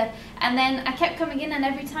idea. And then I kept coming in, and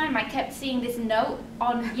every time I kept seeing this note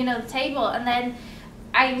on, you know, the table, and then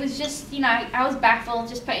I was just, you know, I was baffled,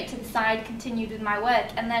 just put it to the side, continued with my work.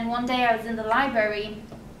 And then one day I was in the library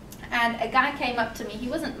and a guy came up to me, he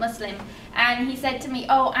wasn't Muslim, and he said to me,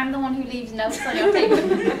 "Oh, I'm the one who leaves notes on your table."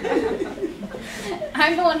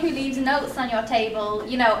 I'm the one who leaves notes on your table,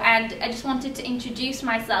 you know, and I just wanted to introduce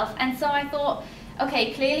myself. And so I thought,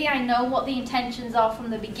 okay, clearly I know what the intentions are from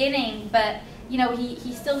the beginning, but you know,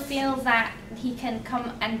 he still feels that he can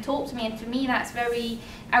come and talk to me, and for me that's very,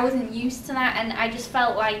 I wasn't used to that, and I just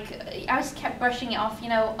felt like, I just kept brushing it off, you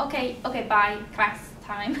know, okay, bye, class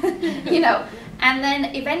time, you know. And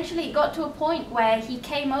then eventually it got to a point where he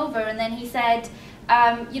came over and then he said,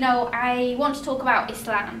 you know, I want to talk about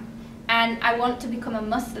Islam, and I want to become a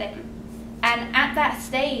Muslim. And at that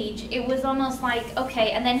stage, it was almost like,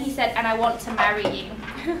 okay, and then he said, and I want to marry you.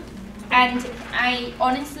 And I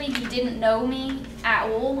honestly, he didn't know me at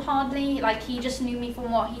all, hardly. Like, he just knew me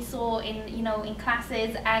from what he saw in, you know, in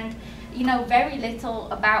classes, and, you know, very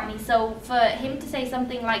little about me. So for him to say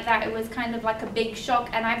something like that, it was kind of like a big shock,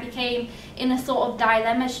 and I became in a sort of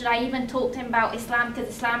dilemma. Should I even talk to him about Islam? Because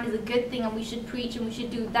Islam is a good thing and we should preach and we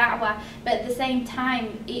should do da'wah. But at the same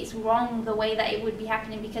time, it's wrong the way that it would be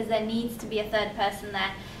happening, because there needs to be a third person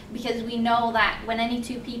there. Because we know that when any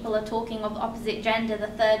two people are talking of opposite gender, the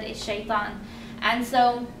third is shaitan. And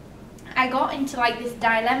so I got into like this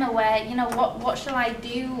dilemma where, you know, what shall I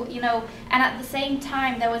do, you know. And at the same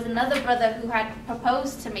time there was another brother who had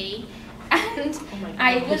proposed to me, and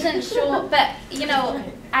I wasn't sure, but you know,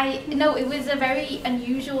 it was a very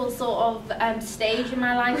unusual sort of stage in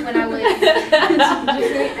my life when I was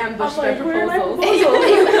ambush their proposals.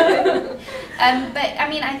 But I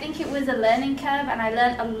mean, I think it was a learning curve, and I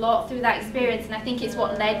learned a lot through that experience, and I think it's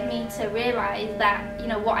what led me to realize that, you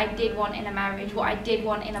know, what I did want in a marriage, what I did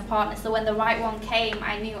want in a partner. So when the right one came,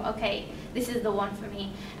 I knew, okay, this is the one for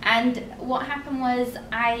me. And what happened was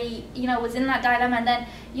I, you know, was in that dilemma, and then,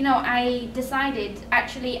 you know, I decided,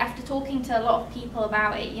 actually, after talking to a lot of people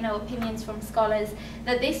about it, you know, opinions from scholars,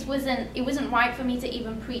 that it wasn't right for me to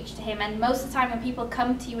even preach to him. And most of the time when people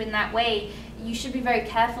come to you in that way, you should be very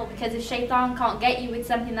careful, because if shaitan can't get you with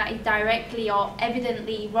something that is directly or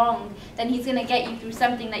evidently wrong, then he's going to get you through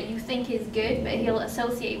something that you think is good, but he'll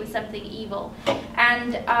associate with something evil.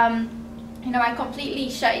 And you know, I completely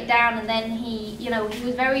shut it down, and then he, you know, he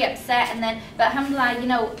was very upset, and then, but alhamdulillah, you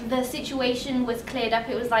know, the situation was cleared up.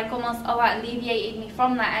 It was like almost Allah alleviated me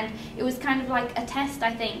from that, and it was kind of like a test, I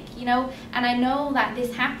think, you know. And I know that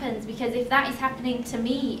this happens, because if that is happening to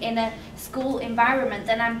me in a school environment,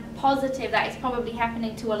 then I'm positive that it's probably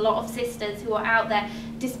happening to a lot of sisters who are out there,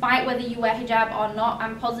 despite whether you wear hijab or not.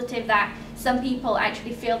 I'm positive that some people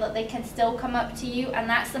actually feel that they can still come up to you, and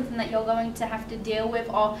that's something that you're going to have to deal with,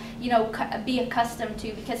 or, you know, be accustomed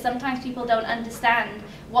to, because sometimes people don't understand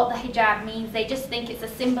what the hijab means. They just think it's a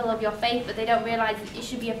symbol of your faith, but they don't realize it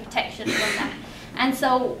should be a protection from that. And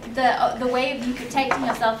so the way of you protecting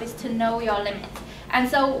yourself is to know your limits. And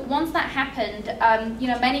so once that happened, you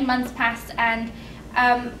know, many months passed, and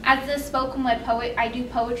as a spoken word poet, I do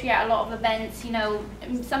poetry at a lot of events, you know,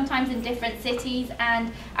 sometimes in different cities,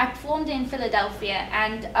 and I performed in Philadelphia,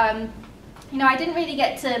 and you know, I didn't really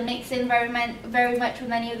get to mix in very much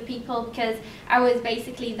with any of the people because I was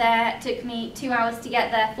basically there. It took me 2 hours to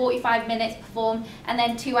get there, 45 minutes perform, and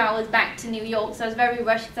then 2 hours back to New York. So I was very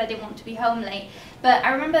rushed because I didn't want to be home late. But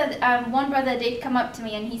I remember one brother did come up to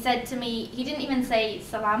me and he said to me, he didn't even say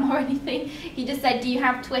salam or anything, he just said, "Do you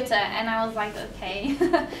have Twitter?" And I was like, okay,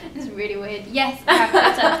 it's really weird. Yes, I have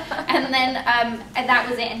Twitter. And then that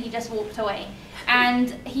was it, and he just walked away. And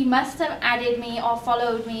he must have added me or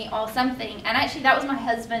followed me or something. And actually that was my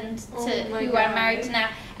husband who I'm married to now.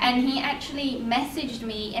 And he actually messaged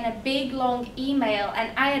me in a big long email,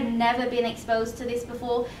 and I had never been exposed to this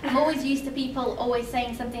before. I'm always used to people always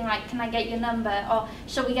saying something like, "Can I get your number?" or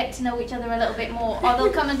 "Shall we get to know each other a little bit more?" Or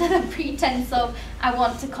they'll come under the pretense of, "I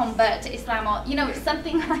want to convert to Islam," or, you know,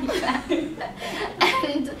 something like that.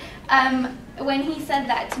 And when he said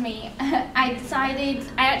that to me, I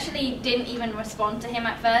actually didn't even respond to him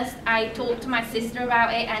at first. I talked to my sister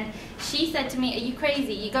about it, and she said to me, "Are you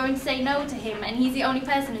crazy? You're going to say no to him, and he's the only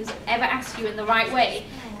person who's ever asked you in the right way."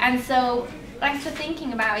 And so after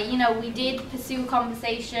thinking about it, you know, we did pursue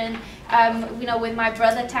conversation, you know, with my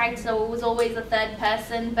brother tagged, so it was always a third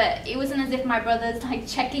person, but it wasn't as if my brother's like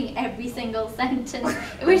checking every single sentence.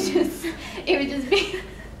 It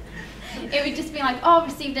would just be like, "Oh,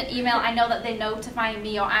 received an email, I know that they're notifying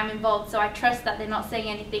me or I'm involved, so I trust that they're not saying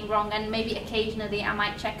anything wrong," and maybe occasionally I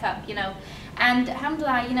might check up, you know. And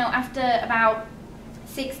alhamdulillah, you know, after about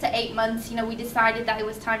 6 to 8 months, you know, we decided that it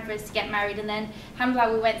was time for us to get married, and then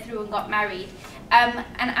alhamdulillah we went through and got married.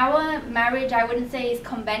 And our marriage, I wouldn't say is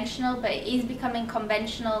conventional, but it is becoming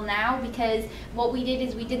conventional now, because what we did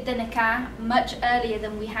is we did the nikah much earlier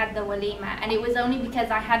than we had the walima, and it was only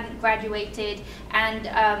because I hadn't graduated, and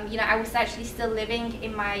you know, I was actually still living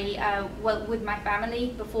in my with my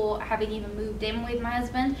family before having even moved in with my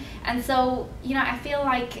husband. And so, you know, I feel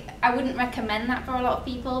like I wouldn't recommend that for a lot of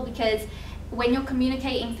people, because when you're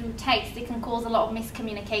communicating through text, it can cause a lot of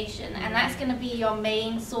miscommunication, and that's going to be your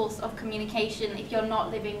main source of communication if you're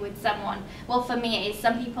not living with someone. Well, for me it is.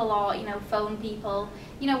 Some people are, you know, phone people,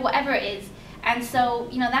 you know, whatever it is. And so,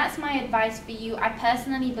 you know, that's my advice for you. I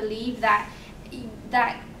personally believe that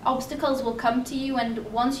obstacles will come to you, and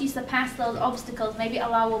once you surpass those obstacles, maybe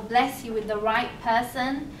Allah will bless you with the right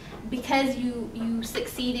person, because you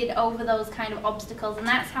succeeded over those kind of obstacles. And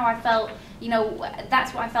that's how I felt, you know,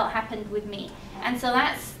 that's what I felt happened with me. And so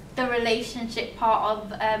that's the relationship part of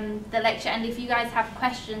the lecture. And if you guys have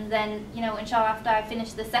questions, then, you know, inshallah, after I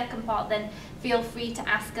finish the second part, then feel free to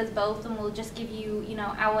ask us both, and we'll just give you, you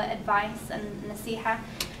know, our advice and nasiha.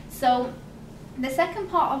 So the second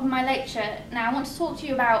part of my lecture, now I want to talk to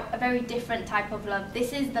you about a very different type of love.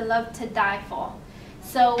 This is the love to die for.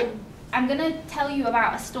 So I'm going to tell you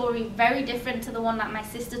about a story very different to the one that my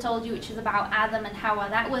sister told you, which is about Adam and Hawa.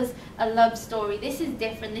 That was a love story. This is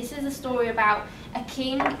different. This is a story about a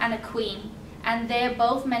king and a queen, and they're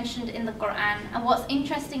both mentioned in the Quran. And what's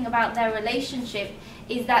interesting about their relationship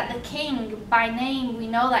is that the king, by name, we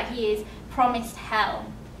know that he is promised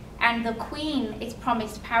hell, and the queen is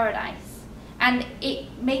promised paradise. And it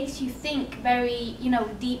makes you think very, you know,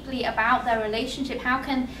 deeply about their relationship. How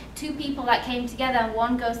can two people that came together, and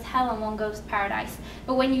one goes to hell and one goes to paradise?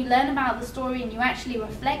 But when you learn about the story and you actually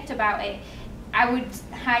reflect about it, I would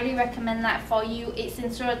highly recommend that for you. It's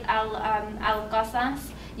in Surah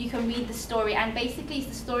Al-Qasas. You can read the story, and basically it's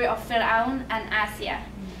the story of Fir'aun and Aishah.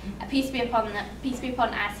 Peace be upon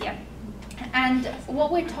Aishah. And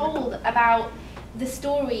what we're told about the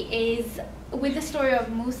story is, with the story of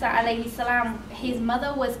Musa alayhi salam, his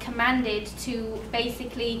mother was commanded to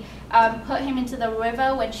basically put him into the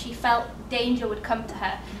river when she felt danger would come to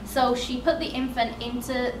her. So she put the infant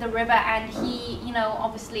into the river, and he, you know,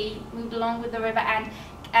 obviously moved along with the river,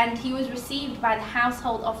 and he was received by the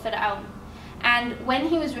household of Fir'aun. And when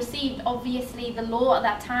he was received, obviously the law at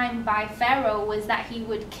that time by Pharaoh was that he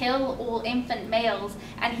would kill all infant males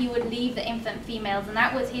and he would leave the infant females, and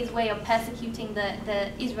that was his way of persecuting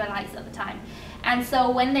the Israelites at the time. And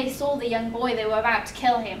so when they saw the young boy, they were about to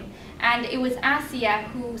kill him. And it was Aishah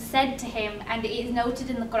who said to him, and it is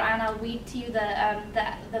noted in the Quran, I'll read to you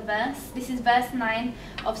the verse. This is verse 9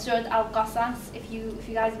 of Surah Al-Qasas, if you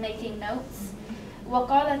guys are making notes.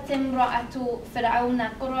 وَقَالَتِ امْرَأَةُ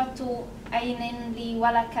فِرْعَوْنَ قُرَّةُ عَيْنٍ لِي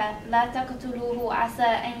وَلَكَ لَا تَقْتُلُوهُ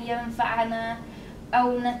عَسَىٰ أَنْ يَنْفَعَنَا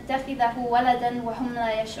أَوْ نَتَّخِذَهُ وَلَدًا وَهُمْ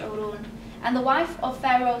لَا يَشْعُرُونَ. And the wife of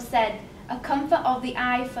Pharaoh said, "A comfort of the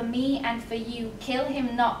eye for me and for you, kill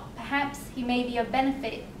him not, perhaps he may be of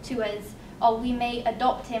benefit to us, or we may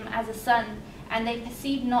adopt him as a son." And they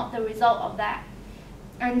perceived not the result of that.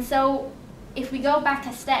 And so if we go back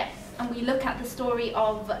a step and we look at the story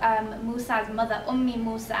of Musa's mother,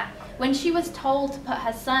 Musa, when she was told to put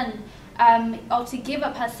her son or to give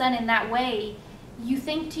up her son in that way, you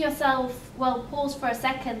think to yourself, well, pause for a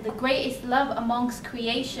second, the greatest love amongst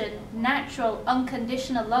creation, natural,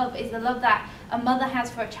 unconditional love, is the love that a mother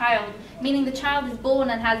has for a child. Meaning the child is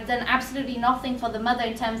born and has done absolutely nothing for the mother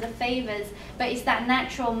in terms of favours, but it's that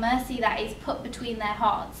natural mercy that is put between their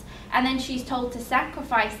hearts. And then she's told to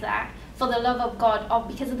sacrifice that for the love of God, or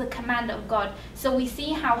because of the command of God. So we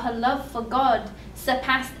see how her love for God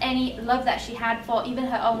surpassed any love that she had for even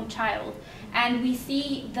her own child. And we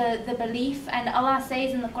see the belief, and Allah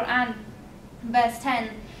says in the Quran, verse 10,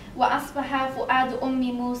 وَأَصْبَحَ فُؤَادُ أُمِّ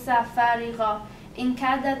مُوسَى فَارِغًا إِنْ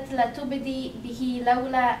كَادَتْ لَتُبْدِي بِهِ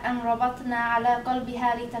لَوْلَا أَنْ رَبَطْنَا عَلَى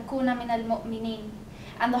قَلْبِهَا لِتَكُونَ مِنَ الْمُؤْمِنِينَ.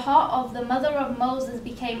 And the heart of the mother of Moses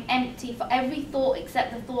became empty for every thought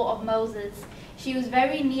except the thought of Moses. She was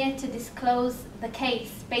very near to disclose the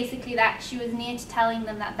case, basically that she was near to telling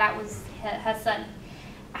them that that was her son.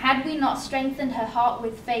 Had we not strengthened her heart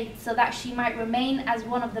with faith so that she might remain as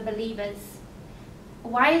one of the believers?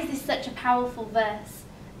 Why is this such a powerful verse?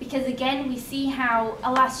 Because again, we see how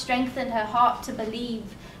Allah strengthened her heart to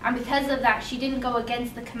believe, and because of that, she didn't go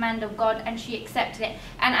against the command of God and she accepted it.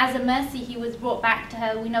 And as a mercy, he was brought back to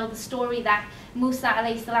her. We know the story that Musa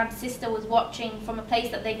alayhi salam's sister was watching from a place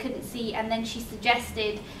that they couldn't see, and then she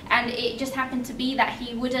suggested, and it just happened to be that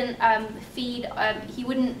he wouldn't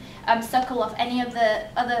suckle off any of the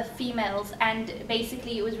other females, and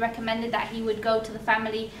basically it was recommended that he would go to the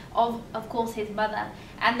family of course, his mother.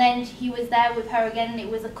 And then he was there with her again, and it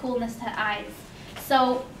was a coolness to her eyes.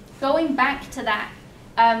 So going back to that,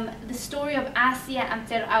 the story of Asiya and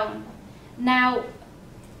Fir'aun. Now,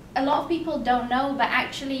 a lot of people don't know, but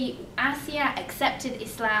actually Asiya accepted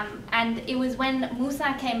Islam, and it was when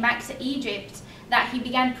Musa came back to Egypt that he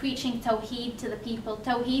began preaching Tawheed to the people,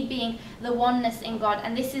 Tawheed being the oneness in God,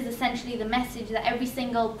 and this is essentially the message that every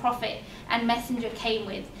single prophet and messenger came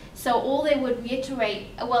with. So all they would reiterate,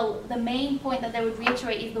 well, the main point that they would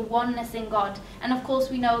reiterate is the oneness in God. And of course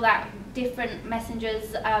we know that different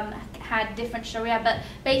messengers had different sharia, but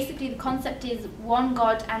basically the concept is one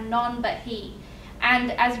God and none but he.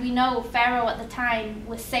 And as we know, Pharaoh at the time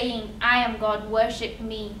was saying, I am God, worship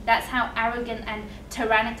me. That's how arrogant and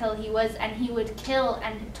tyrannical he was, and he would kill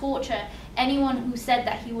and torture anyone who said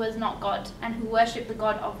that he was not God and who worshipped the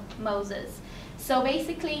God of Moses. So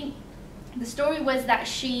basically, the story was that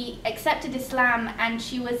she accepted Islam, and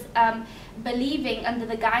she was believing under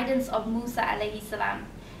the guidance of Musa alayhi salam.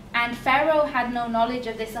 And Pharaoh had no knowledge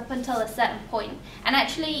of this up until a certain point. And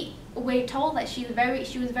actually, we're told that she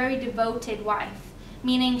was a very devoted wife,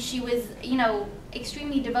 meaning she was,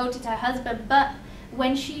 extremely devoted to her husband. But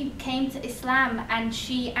when she came to Islam and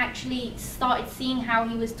she actually started seeing how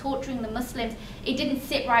he was torturing the Muslims, it didn't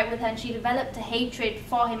sit right with her, and she developed a hatred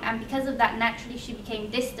for him, and because of that, naturally she became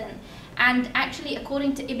distant. And actually,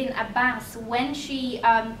 according to Ibn Abbas, when she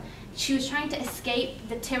was trying to escape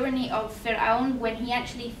the tyranny of Fir'aun, when he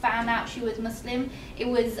actually found out she was Muslim, it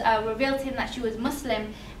was revealed to him that she was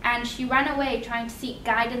Muslim, and she ran away trying to seek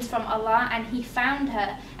guidance from Allah, and he found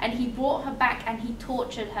her, and he brought her back, and he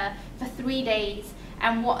tortured her for 3 days.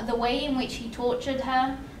 And the way in which he tortured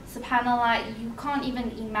her, subhanAllah, you can't even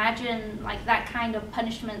imagine like that kind of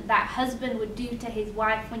punishment that husband would do to his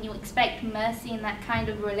wife when you expect mercy in that kind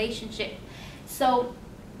of relationship. So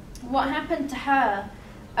what happened to her,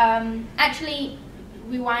 actually,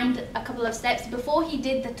 rewind a couple of steps. Before he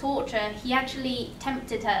did the torture, he actually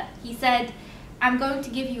tempted her. He said, I'm going to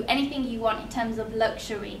give you anything you want in terms of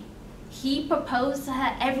luxury. He proposed to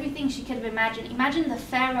her everything she could have imagined. Imagine the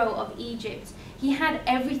Pharaoh of Egypt. He had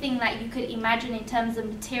everything that you could imagine in terms of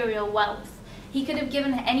material wealth. He could have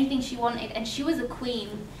given her anything she wanted, and she was a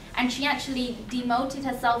queen. And she actually demoted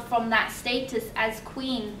herself from that status as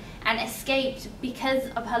queen and escaped because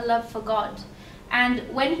of her love for God. And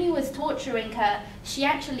when he was torturing her, she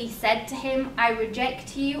actually said to him, I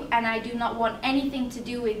reject you and I do not want anything to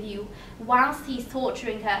do with you, whilst he's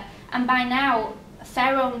torturing her. And by now,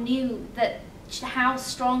 Pharaoh knew that how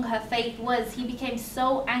strong her faith was. He became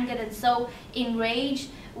so angered and so enraged.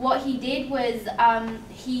 What he did was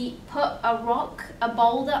he put a rock, a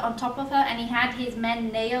boulder on top of her, and he had his men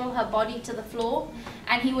nail her body to the floor,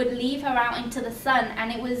 and he would leave her out into the sun, and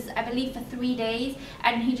it was, I believe, for 3 days,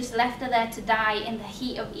 and he just left her there to die in the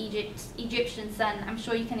heat of Egyptian sun. I'm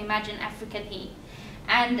sure you can imagine African heat.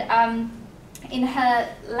 And in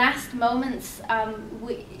her last moments,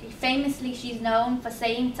 famously she's known for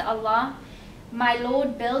saying to Allah, my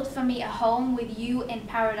Lord, build for me a home with you in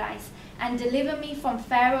paradise, and deliver me from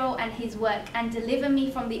Pharaoh and his work, and deliver me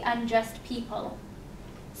from the unjust people.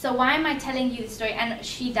 So why am I telling you this story? And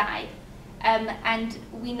she died. And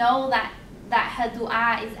we know that her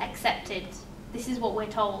dua is accepted. This is what we're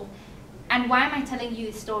told. And why am I telling you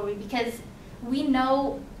this story? Because we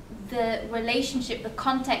know the relationship, the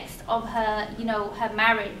context of her, you know, her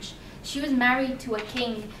marriage. She was married to a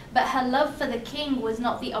king, but her love for the king was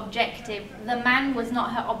not the objective. The man was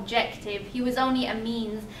not her objective. He was only a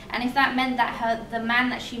means. And if that meant that the man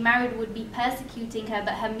that she married would be persecuting her,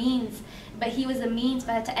 but he was a means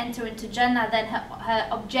for her to enter into Jannah, then her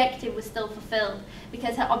objective was still fulfilled.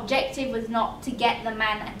 Because her objective was not to get the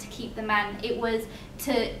man and to keep the man. It was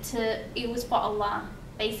it was for Allah.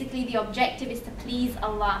 Basically, the objective is to please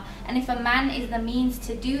Allah. And if a man is the means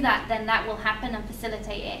to do that, then that will happen and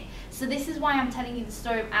facilitate it. So this is why I'm telling you the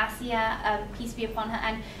story of Asiya, peace be upon her.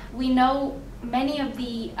 And we know many of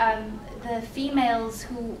the females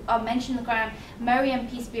who are mentioned in the Quran, Maryam,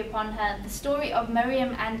 peace be upon her, the story of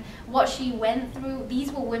Maryam and what she went through,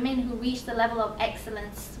 these were women who reached the level of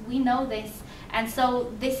excellence. We know this. And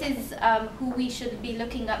so this is who we should be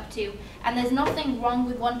looking up to. And there's nothing wrong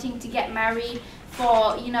with wanting to get married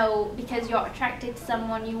for, you know, because you're attracted to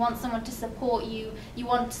someone, you want someone to support you, you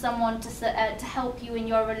want someone to help you in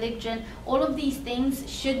your religion. All of these things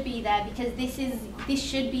should be there, because this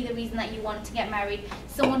should be the reason that you want to get married.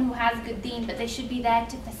 Someone who has good deen, but they should be there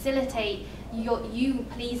to facilitate you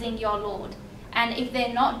pleasing your Lord. And if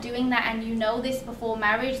they're not doing that, and you know this before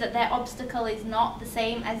marriage, that their obstacle is not the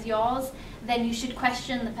same as yours, then you should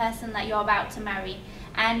question the person that you're about to marry.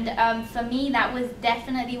 And for me, that was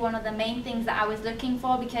definitely one of the main things that I was looking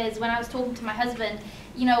for, because when I was talking to my husband,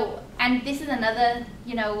 you know, and this is another,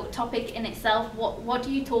 you know, topic in itself, what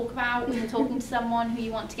do you talk about when you're talking to someone who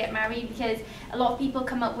you want to get married? Because a lot of people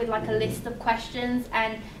come up with like a list of questions,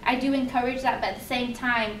 and I do encourage that, but at the same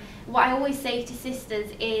time, what I always say to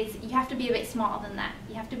sisters is you have to be a bit smarter than that.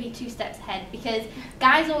 You have to be 2 steps ahead, because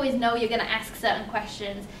guys always know you're going to ask certain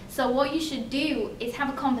questions. So what you should do is have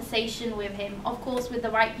a conversation with him, of course with the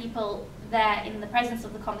right people there in the presence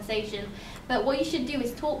of the conversation. But what you should do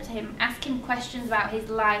is talk to him, ask him questions about his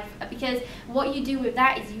life, because what you do with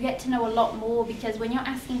that is you get to know a lot more, because when you're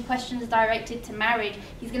asking questions directed to marriage,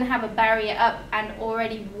 he's going to have a barrier up and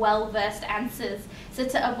already well-versed answers. So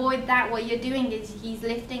to avoid that, what you're doing is he's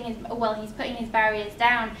putting his barriers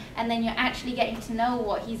down, and then you're actually getting to know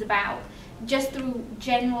what he's about just through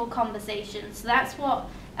general conversations. So that's what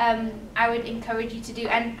I would encourage you to do.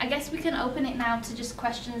 And I guess we can open it now to just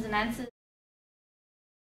questions and answers.